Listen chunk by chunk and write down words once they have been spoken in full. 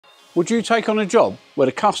Would you take on a job where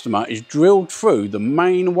the customer is drilled through the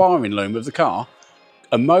main wiring loom of the car,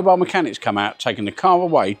 and mobile mechanics come out, taken the car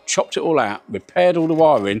away, chopped it all out, repaired all the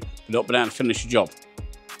wiring, but not been able to finish the job?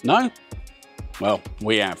 No? Well,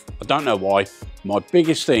 we have. I don't know why. My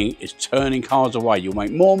biggest thing is turning cars away. You'll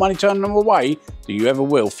make more money turning them away than you ever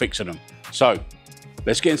will fixing them. So,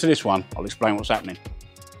 let's get into this one. I'll explain what's happening.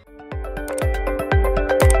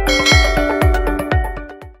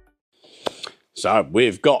 So,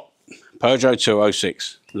 we've got Peugeot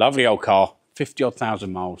 206. Lovely old car, 50 odd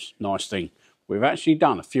thousand miles, nice thing. We've actually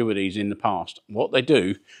done a few of these in the past. What they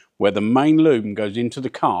do, where the main loom goes into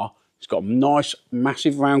the car, it's got a nice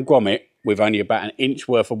massive round grommet with only about an inch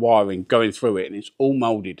worth of wiring going through it, and it's all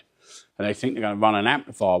moulded. And they think they're going to run an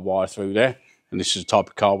amplifier wire through there, and this is the type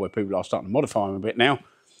of car where people are starting to modify them a bit now.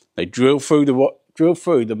 They drill through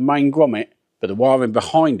the main grommet, but the wiring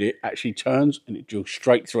behind it actually turns and it drills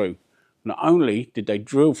straight through. Not only did they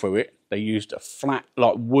drill through it, they used a flat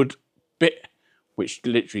like wood bit which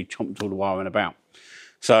literally chomped all the wiring about.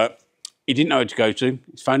 So he didn't know where to go to.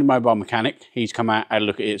 He's phoned a mobile mechanic. He's come out, had a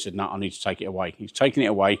look at it, and said, no, I need to take it away. He's taken it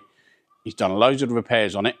away. He's done loads of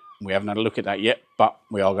repairs on it. We haven't had a look at that yet, but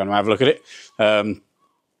we are going to have a look at it. And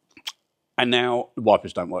now the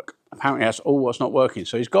wipers don't work. Apparently that's all what's not working.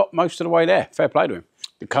 So he's got most of the way there. Fair play to him.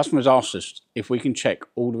 The customer's asked us if we can check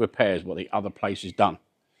all the repairs, what the other place has done.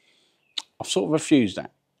 I've sort of refused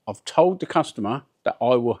that. I've told the customer that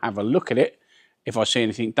I will have a look at it. If I see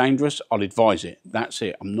anything dangerous, I'll advise it. That's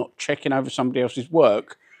it. I'm not checking over somebody else's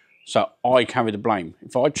work, so I carry the blame.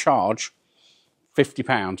 If I charge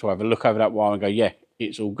 £50 to have a look over that wire and go, yeah,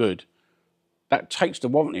 it's all good, that takes the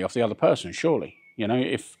warranty off the other person, surely. You know,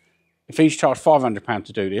 if he's charged £500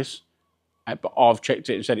 to do this, but I've checked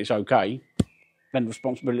it and said it's okay, then the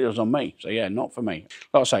responsibility is on me. So yeah, not for me.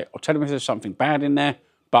 Like I say, I'll tell him if there's something bad in there,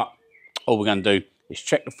 but all we're going to do is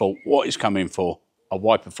check the fault, what it's coming for, a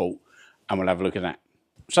wiper fault, and we'll have a look at that.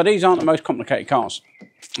 So these aren't the most complicated cars.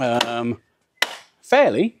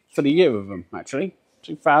 Fairly, for the year of them, actually.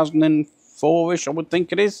 2004-ish, I would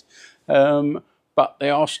think it is. But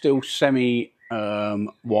they are still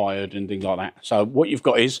semi-wired and things like that. So what you've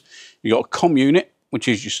got is, you've got a comm unit, which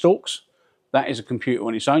is your stalks. That is a computer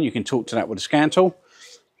on its own. You can talk to that with a scan tool.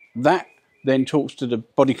 That then talks to the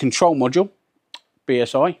body control module,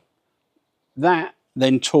 BSI. That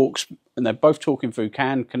then talks, and they're both talking through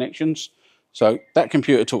CAN connections. So that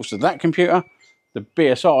computer talks to that computer. The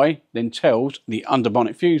BSI then tells the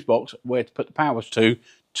underbonnet fuse box where to put the powers to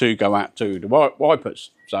go out to the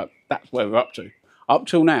wipers. So that's where we're up to. Up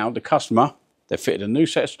till now, the customer, they've fitted a new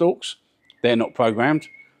set of stalks. They're not programmed.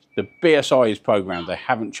 The BSI is programmed. They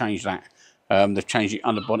haven't changed that. They've changed the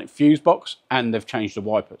underbonnet fuse box and they've changed the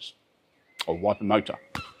wipers, or wiper motor.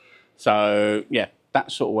 So yeah,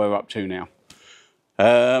 that's sort of where we're up to now.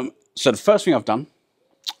 So the first thing I've done,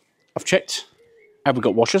 I've checked, have we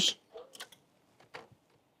got washers?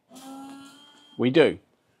 We do.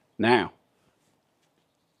 Now,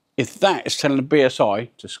 if that is telling the BSI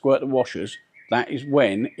to squirt the washers, that is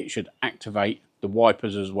when it should activate the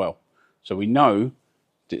wipers as well. So we know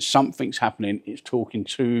that something's happening, it's talking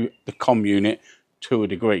to the comm unit to a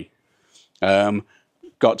degree.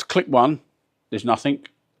 Got to click 1, there's nothing.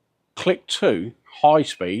 Click 2, high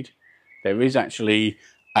speed, there is actually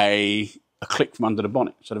a click from under the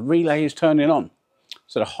bonnet. So the relay is turning on.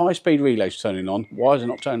 So the high speed relay is turning on. Why is it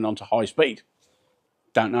not turning on to high speed?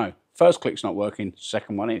 Don't know. First click's not working,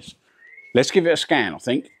 second one is. Let's give it a scan, I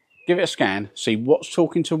think. Give it a scan, see what's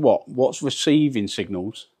talking to what's receiving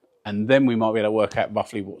signals, and then we might be able to work out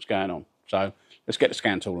roughly what's going on. So let's get the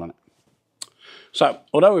scan tool on it. So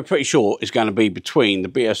although we're pretty sure it's going to be between the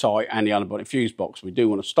BSI and the underbonnet fuse box, we do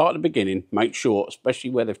want to start at the beginning, make sure, especially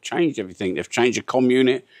where they've changed everything, they've changed the comm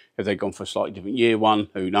unit, if they've gone for a slightly different year one,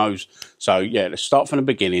 who knows. So yeah, let's start from the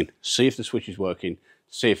beginning, see if the switch is working,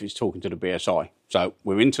 see if it's talking to the BSI. So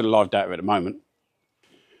we're into the live data at the moment.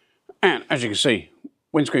 And as you can see,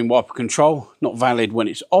 windscreen wiper control, not valid when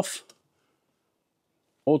it's off.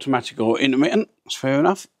 Automatic or intermittent, that's fair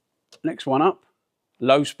enough. Next one up,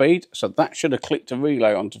 low speed. So that should have clicked a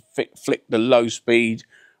relay on to flick the low speed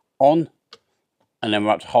on. And then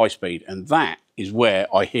we're up to high speed. And that is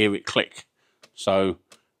where I hear it click. So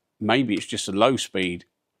maybe it's just the low speed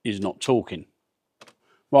is not talking.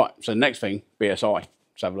 Right, so next thing, BSI.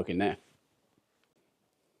 Let's have a look in there.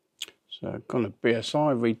 So gone to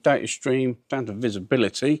BSI, read data stream, down to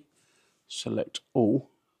visibility, select all.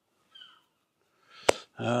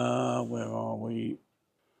 Where are we?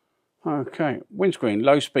 Okay, windscreen,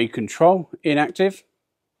 low speed control, inactive.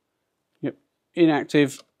 Yep,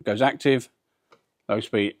 inactive, goes active, low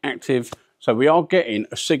speed, active. So we are getting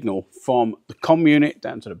a signal from the COM unit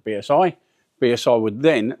down to the BSI. BSI would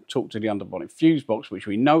then talk to the underbonnet fuse box, which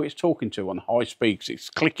we know it's talking to on high speed because it's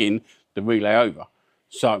clicking the relay over.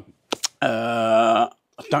 So I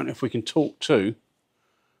don't know if we can talk to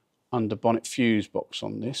underbonnet fuse box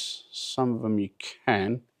on this. Some of them you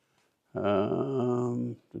can.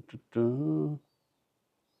 Don't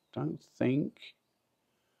think.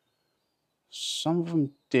 Some of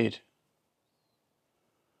them did.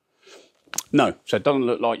 No, so it doesn't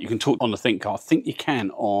look like you can talk on the Think car. I think you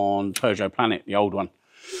can on Peugeot Planet, the old one.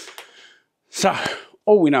 So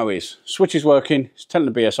all we know is switch is working. It's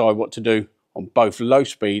telling the BSI what to do on both low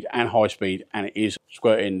speed and high speed, and it is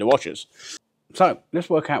squirting the washers. So let's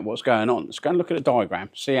work out what's going on. Let's go and look at the diagram,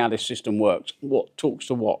 see how this system works, what talks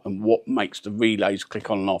to what, and what makes the relays click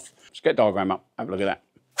on and off. Let's get the diagram up, have a look at that.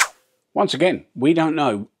 Once again, we don't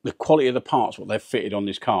know the quality of the parts, what they've fitted on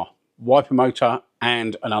this car. Wiper motor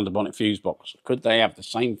and an underbonnet fuse box. Could they have the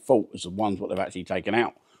same fault as the ones what they've actually taken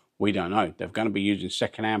out? We don't know. They're going to be using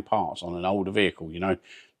second-hand parts on an older vehicle. You know,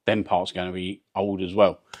 them parts are going to be old as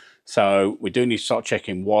well. So we do need to start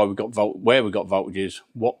checking why we got where we got voltages,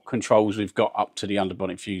 what controls we've got up to the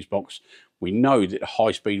underbonnet fuse box. We know that the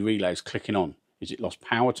high-speed relay is clicking on. Is it lost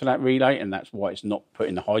power to that relay, and that's why it's not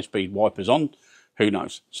putting the high-speed wipers on? Who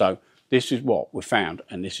knows? So this is what we found,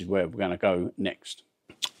 and this is where we're going to go next.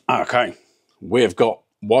 Okay, we've got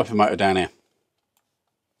wiper motor down here.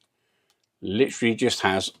 Literally just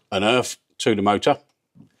has an earth to the motor.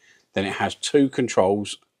 Then it has two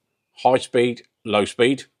controls, high speed, low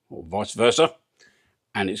speed, or vice versa.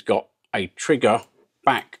 And it's got a trigger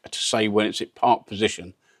back to say when it's at park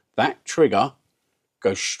position. That trigger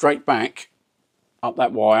goes straight back up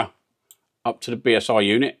that wire, up to the BSI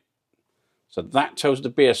unit. So that tells the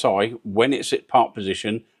BSI when it's at park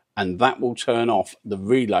position, and that will turn off the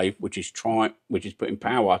relay, which is putting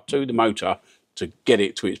power to the motor to get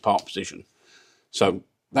it to its park position. So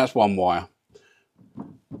that's one wire.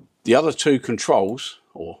 The other two controls,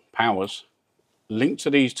 or powers, linked to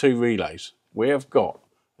these two relays. We have got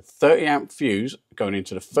a 30 amp fuse going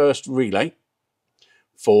into the first relay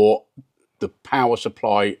for the power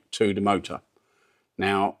supply to the motor.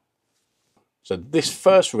 Now, so this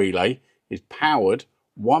first relay is powered,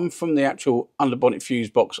 one from the actual underbonnet fuse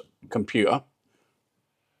box computer,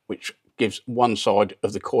 which gives one side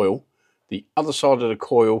of the coil. The other side of the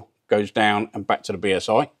coil goes down and back to the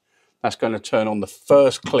BSI. That's going to turn on the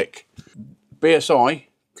first click. BSI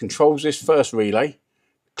controls this first relay,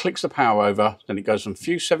 clicks the power over, then it goes from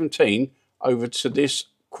fuse 17 over to this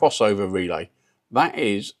crossover relay. That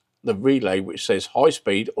is the relay which says high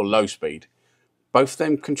speed or low speed. Both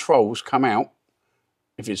them controls come out.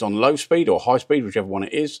 If it's on low speed or high speed, whichever one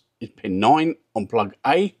it is pin 9 on plug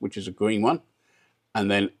A, which is a green one,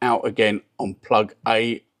 and then out again on plug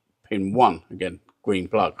A, pin 1, again, green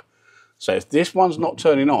plug. So if this one's not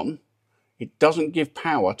turning on, it doesn't give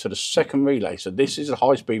power to the second relay. So this is a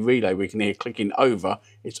high-speed relay we can hear clicking over.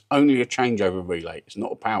 It's only a changeover relay. It's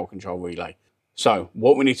not a power control relay. So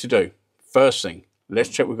what we need to do, first thing, let's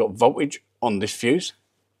check we've got voltage on this fuse.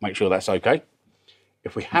 Make sure that's okay.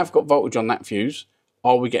 If we have got voltage on that fuse,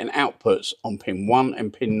 are we getting outputs on pin 1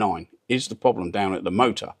 and pin 9? Is the problem down at the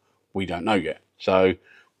motor? We don't know yet. So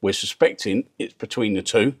we're suspecting it's between the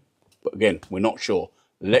two, but again, we're not sure.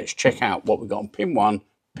 Let's check out what we've got on pin 1,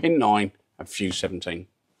 pin 9, and fuse 17.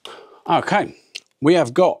 Okay,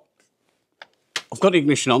 I've got the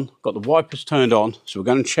ignition on, got the wipers turned on, so we're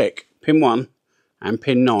going to check pin 1 and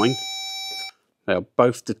pin 9. They are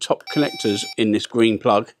both the top connectors in this green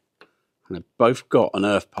plug, and they've both got an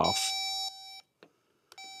earth path.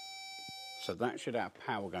 So that should have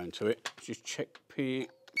power going to it. Just check fuse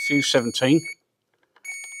 17.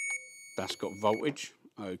 That's got voltage.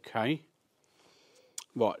 Okay.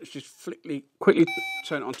 Right, let's just quickly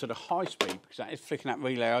turn it onto the high speed because that is flicking that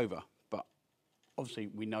relay over. But obviously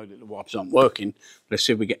we know that the wipers aren't working. Let's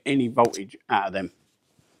see if we get any voltage out of them.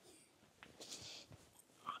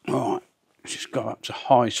 All right, let's just go up to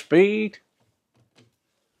high speed.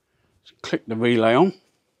 Let's click the relay on.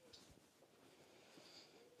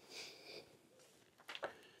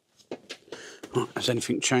 Right, has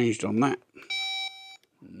anything changed on that?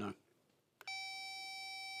 No.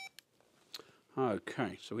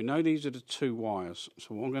 Okay, so we know these are the two wires.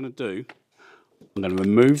 So what I'm going to do, I'm going to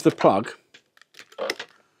remove the plug.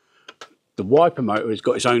 The wiper motor has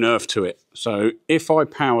got its own earth to it. So if I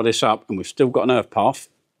power this up and we've still got an earth path,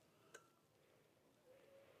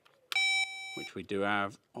 which we do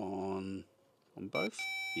have on both,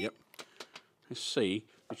 yep. Let's see,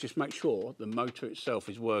 let's just make sure the motor itself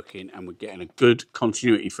is working and we're getting a good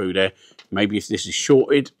continuity through there. Maybe if this is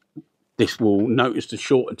shorted, this will notice the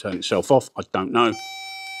short and turn itself off. I don't know.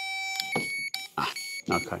 Ah,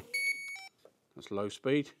 okay. That's low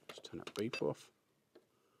speed. Let's turn that beeper off.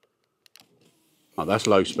 Oh, that's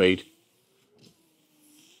low speed.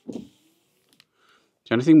 The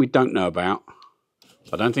only thing we don't know about,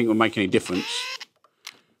 I don't think it will make any difference,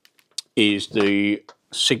 is the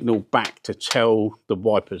signal back to tell the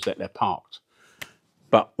wipers that they're parked.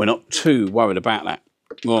 But we're not too worried about that.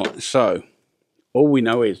 Right, so all we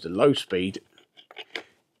know is the low speed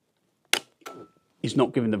is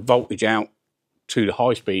not giving the voltage out to the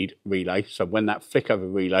high speed relay. So when that flick over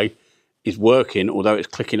relay is working, although it's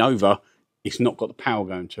clicking over, it's not got the power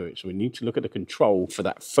going to it. So we need to look at the control for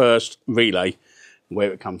that first relay,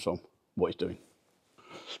 where it comes from, what it's doing.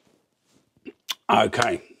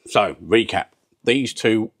 Okay, so recap. These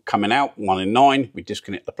two coming out, 1 and 9, we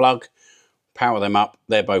disconnect the plug, power them up,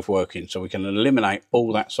 they're both working. So we can eliminate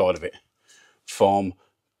all that side of it. From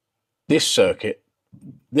this circuit,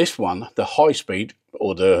 this one, the high speed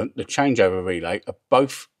or the changeover relay are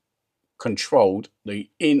both controlled. The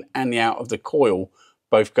in and the out of the coil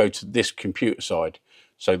both go to this computer side.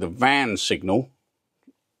 So the van signal,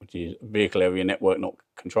 which is vehicle area network, not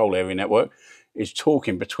control area network, is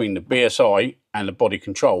talking between the BSI and the body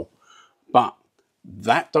control. But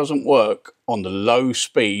that doesn't work on the low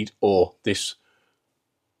speed or this.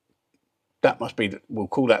 That must be, we'll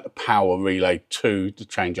call that the power relay to the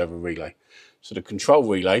changeover relay. So the control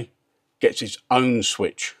relay gets its own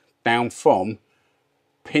switch down from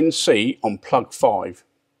pin C on plug 5.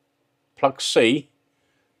 Plug C,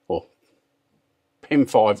 or pin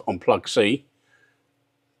 5 on plug C.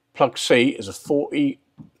 Plug C is a 40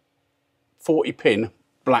 pin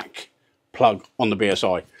black plug on the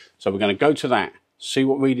BSI. So we're going to go to that, see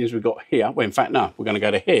what readings we've got here. Well, in fact, no, we're going to go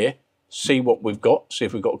to here, see what we've got, see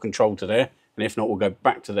if we've got a control to there, and if not, we'll go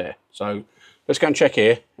back to there. So let's go and check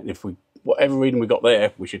here, and if we, whatever reading we got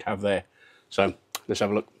there, we should have there. So let's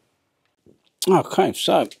have a look. Okay,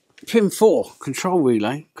 so pin 4, control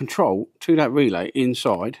relay, control to that relay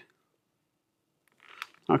inside.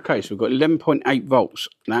 Okay, so we've got 11.8 volts.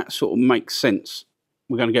 That sort of makes sense.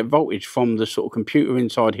 We're going to get voltage from the sort of computer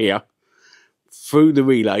inside here through the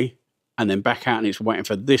relay and then back out, and it's waiting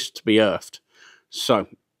for this to be earthed. So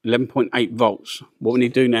 11.8 volts. What we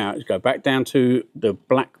need to do now is go back down to the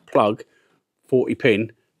black plug, 40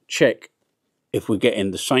 pin, check if we're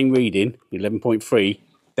getting the same reading, 11.3,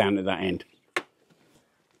 down at that end.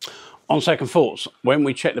 On second thoughts, when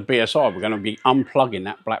we check the BSI, we're going to be unplugging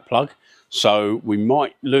that black plug. So we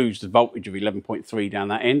might lose the voltage of 11.3 down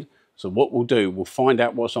that end. So what we'll do, we'll find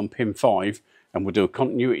out what's on pin 5 and we'll do a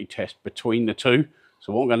continuity test between the two.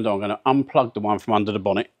 So what I'm going to do, I'm going to unplug the one from under the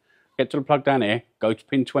bonnet, get to the plug down here, go to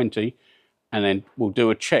pin 20, and then we'll do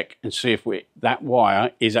a check and see if that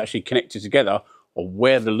wire is actually connected together or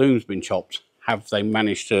where the loom's been chopped. Have they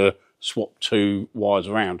managed to swap two wires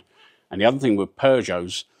around? And the other thing with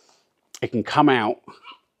Peugeots, it can come out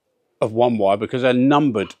of one wire because they're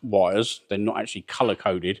numbered wires, they're not actually color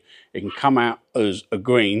coded. It can come out as a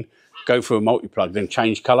green, go through a multi-plug, then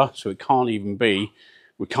change color. So it can't even be,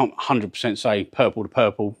 we can't 100% say purple to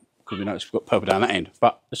purple because we know it's got purple down that end.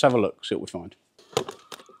 But let's have a look, see what we find.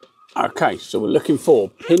 Okay, so we're looking for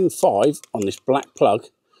pin 5 on this black plug.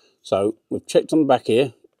 So we've checked on the back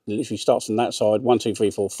here. It literally starts from that side, 1, 2, 3,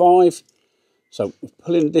 4, 5. So we're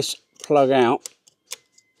pulling this plug out,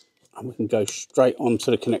 and we can go straight onto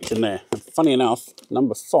the connection there. And funny enough,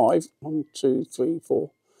 number 5, 1, 2, 3,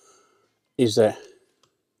 4, is there.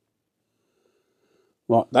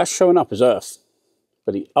 Right, that's showing up as earth,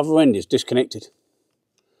 but the other end is disconnected.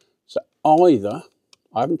 So either,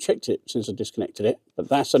 I haven't checked it since I disconnected it, but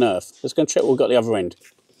that's an earth. Let's go and check what we've got the other end.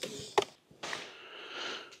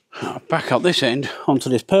 I'll back up this end onto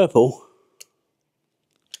this purple.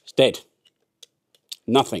 It's dead.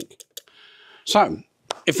 Nothing. So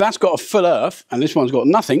if that's got a full earth and this one's got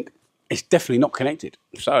nothing, it's definitely not connected.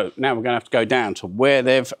 So now we're going to have to go down to where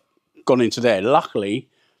they've gone into there. Luckily,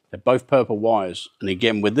 they're both purple wires. And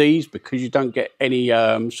again, with these, because you don't get any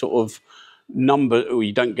sort of number, or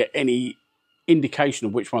you don't get any indication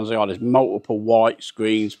of which ones they are, there's multiple whites,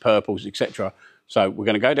 greens, purples, etc. So we're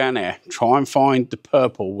going to go down there, try and find the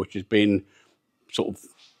purple, which has been sort of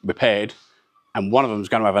repaired. And one of them is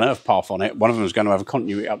going to have an earth path on it. One of them is going to have a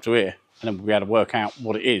continuity up to here. And then we'll be able to work out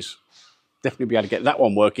what it is. Definitely be able to get that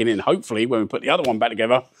one working, and hopefully when we put the other one back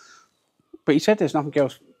together. But he said there's nothing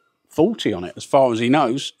else faulty on it as far as he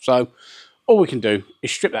knows. So all we can do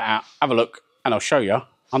is strip that out, have a look, and I'll show you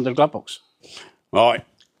under the glove box. Right,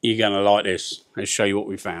 you're going to like this. Let's show you what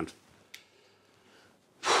we found.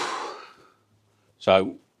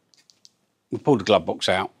 So we pulled the glove box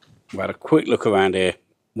out. We had a quick look around here.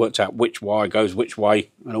 worked out which wire goes which way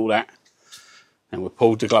and all that. And we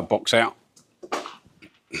pulled the glove box out.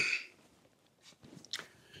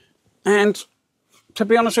 And to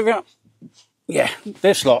be honest with you, yeah,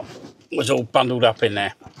 this lot was all bundled up in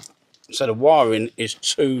there. So the wiring is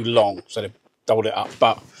too long, so they've doubled it up.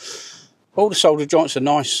 But all the solder joints are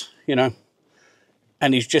nice, you know.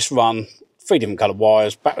 And he's just run 3 different colour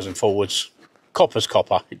wires, backwards and forwards. Copper's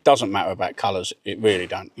copper. It doesn't matter about colours. It really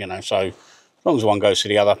don't, you know. So as long as one goes to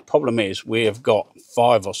the other. Problem is, we have got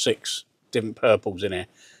 5 or 6 different purples in here.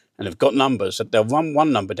 And they've got numbers. They'll run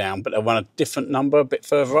one number down, but they'll run a different number a bit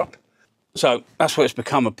further up. So that's where it's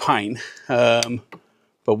become a pain.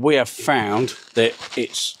 But we have found that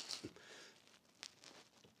it's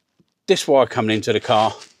this wire coming into the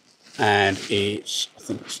car, and it's I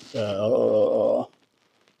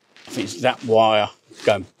think it's that wire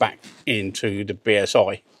going back into the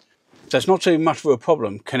BSI. So it's not too much of a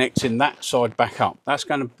problem connecting that side back up. That's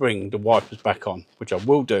going to bring the wipers back on, which I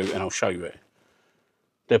will do, and I'll show you it.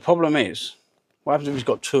 The problem is, what happens if he's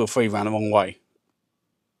got 2 or 3 round the wrong way?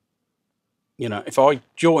 You know, if I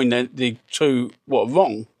join the 2 what are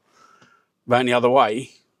wrong round the other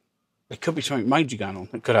way, there could be something major going on.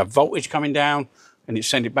 It could have voltage coming down and it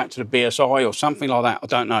send it back to the BSI or something like that. I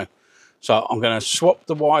don't know. So I'm going to swap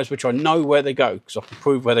the wires, which I know where they go, because I can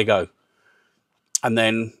prove where they go. And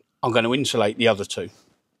then I'm going to insulate the other 2.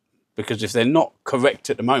 Because if they're not correct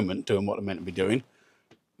at the moment, doing what they're meant to be doing,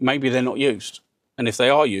 maybe they're not used. And if they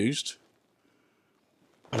are used,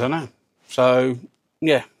 I don't know. So,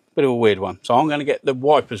 yeah, bit of a weird one. So I'm going to get the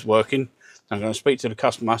wipers working. I'm going to speak to the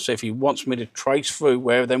customer, see if he wants me to trace through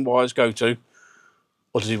where them wires go to,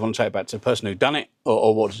 or does he want to take it back to the person who done it,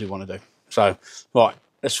 or what does he want to do? So, right,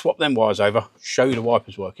 let's swap them wires over, show you the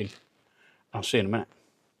wipers working. I'll see you in a minute.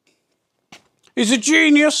 He's a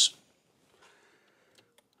genius.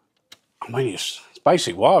 I mean, it's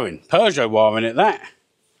basic wiring, Peugeot wiring at that.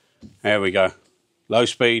 There we go. Low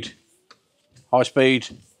speed, high speed,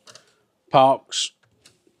 parks,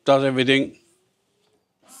 does everything.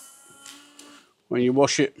 When you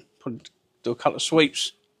wash it, do a couple of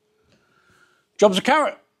sweeps. Job's a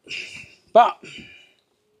carrot. But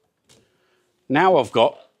now I've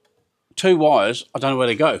got 2 wires, I don't know where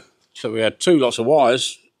they go. So we had 2 lots of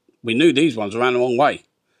wires. We knew these ones ran the wrong way.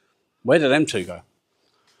 Where do them 2 go?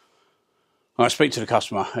 I speak to the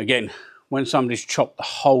customer. Again, when somebody's chopped the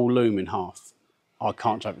whole loom in half, I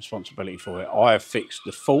can't take responsibility for it. I have fixed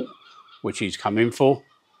the fault, which he's come in for,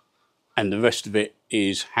 and the rest of it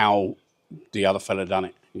is how the other fella done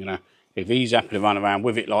it. You know, if he's happy to run around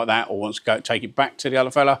with it like that, or wants to go take it back to the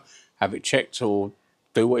other fella, have it checked, or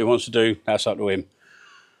do what he wants to do, that's up to him.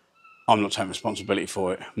 I'm not taking responsibility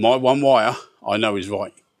for it. My 1 wire, I know is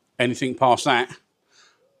right. Anything past that,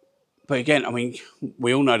 but again, I mean,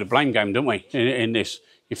 we all know the blame game, don't we? In this,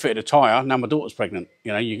 you fitted a tyre, now my daughter's pregnant.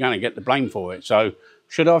 You know, you're going to get the blame for it. So,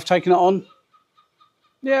 should I have taken it on?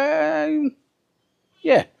 Yeah.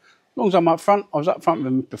 As long as I'm up front, I was up front with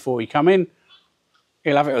him before he come in.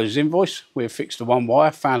 He'll have it on his invoice. We've fixed the 1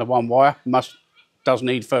 wire, found the 1 wire, does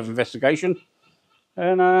need further investigation.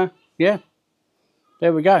 And yeah,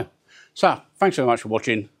 there we go. So, thanks very much for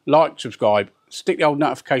watching. Like, subscribe, stick the old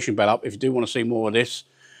notification bell up if you do want to see more of this.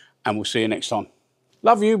 And we'll see you next time.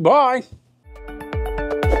 Love you, bye.